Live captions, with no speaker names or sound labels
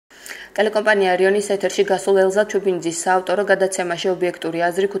ტელეკომპანია Rioni.TV ეთერში გასულ ელზა ჩუბინძის საავტორო გადაცემაში ობიექტური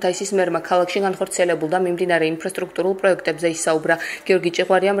აზრი ქუთაისის მერმა ქალაქში განხორციელებულ და მიმდინარე ინფრასტრუქტურულ პროექტებზე ისაუბრა. გიორგი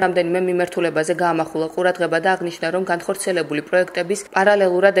ჭიღვარიამ რამდენიმე მიმართულებაზე გაამახვილა ყურადღება და აღნიშნა, რომ განხორციელებული პროექტების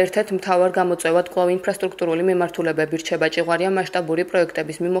პარალელურად ერთ-ერთ მთავარ გამოწვევად კვლავ ინფრასტრუქტურული მიმართულებები რჩება. ჭიღვარიამ მასშტაბური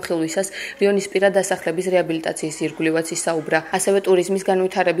პროექტების მიმოხილვისას რიონისპირა დასახლების რეაბილიტაციის ირგვლივაც ისაუბრა. ასევე ტურიზმის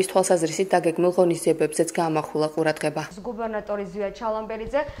განვითარების თვალსაზრისით დაგეგმილ ღონისძიებებზეც გაამახვილა ყურადღება. გუბერნატორი ზვია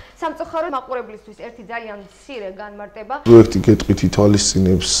ჩალამბერიძე სამწუხაროდ მაყურებლისთვის ერთი ძალიან მცირე განმარტება. პროექტი გეტყვით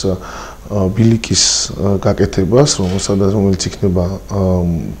ითვალისწინებს ბილიკის გაკეთებას, რომელიც იქნება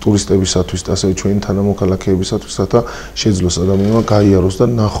ტურისტებისათვის და ასევე ჩვენი თანამოქალაქეებისათვის, რათა შეძლოს ადამიანმა გაიაროს და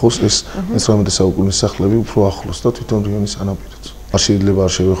ნახოს ეს 19 საუკუნის სახლები უფრო ახლოს და თვითონ რიონის სანაპიროც. არ შეიძლება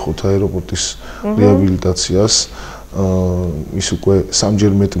არ შევეხოთ აეროპორტის რეაბილიტაციას. ის უკვე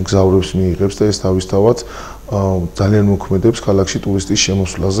სამჯერ მეტ მგზავრებს მიიღებს და ეს თავისთავად ძალიან მოქმედებს ქალაქში ტურისტის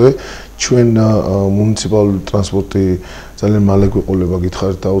შემოსვლაზე. ჩვენ მუნიციპალური ტრანსპორტი ძალიან მალე გვეყოლება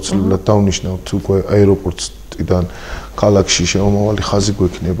გითხარით და აუცილებლად დავნიშნავთ უკვე აეროპორტიდან ქალაქში შემომავალი ხაზი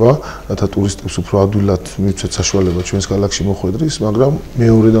გვექნება, რათა ტურისტებს უფრო ადვილად მივცეთ საშუალება ჩვენს ქალაქში მოხვედრის, მაგრამ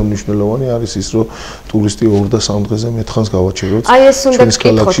მეორე და მნიშვნელოვანი არის ის, რომ ტურისტი 2 და 3 დღეზე მეტხანს გავაჩეროთ. აი ეს უნდა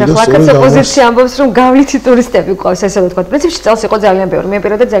გკითხოთ, ახლა კაც ოპოზიცია ამბობს, რომ გავლითი ტურისტები ყავს, ესე ვთქვათ. პრინციპში წელს იყო ძალიან ბევრი. მე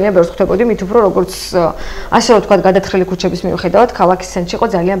პირადად ძალიან ბევრს ხვდებოდი, მით უფრო როგორც ასე ვთქვათ, გადათხრილი ქუჩების მიუხედავად, ქალაქის ცენტრში იყო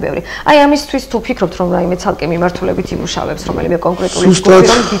ძალიან ბევრი. აი ამისთვის თუ ფიქრობთ, რომ რაიმე ცალკე მიმართულებით იმუშავებს, რომელიმე კონკრეტული ჯგუფი,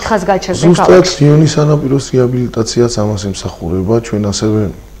 რომ დიდხანს გაჩერდეს ქალაქში. ზუსტად რიონის სანაპიროს რეაბილიტაციაც ამას ემსახურება. ჩვენ ასევე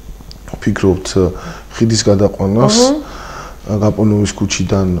ვფიქრობთ ხიდის გადაყვანას გაპონოვის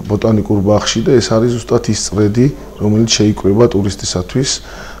ქუჩიდან ბოტანიკურ ბაღში და ეს არის ზუსტად ის წრედი, რომელიც შეიკრება ტურისტისათვის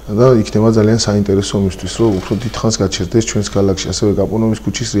და იქნება ძალიან საინტერესო მისთვის, რომ უფრო დიდხანს გაჩერდეს ჩვენს ქალაქში. ასევე გაპონოვის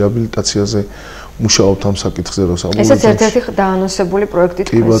ქუჩის რეაბილიტაციაზე მუშაობთ ამ საკითხზე, რომ საბოლოოდ ესეც ერთ-ერთი დაანონსებული პროექტი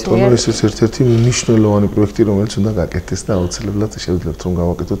კი ბატონო, ესეც ერთ-ერთი მნიშვნელოვანი პროექტი, რომელიც უნდა გაკეთდეს და აუცილებლად შევძლებთ რომ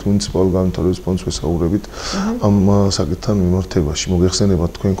გავაკეთოთ მუნიციპალური განვითარების ფონდს ვესაუბრებით ამ საკითხთან მიმართებაში.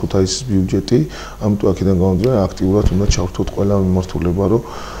 მოგეხსენებათ თქვენ ქუთაისის ბიუჯეტი, ამიტომ აქედან გამომდინარე აქტიურად უნდა ჩავრთოთ ყველა მიმართულება, რომ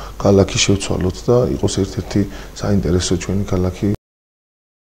ქალაქი შევცვალოთ და იყოს ერთ-ერთი საინტერესო ჩვენი ქალაქი.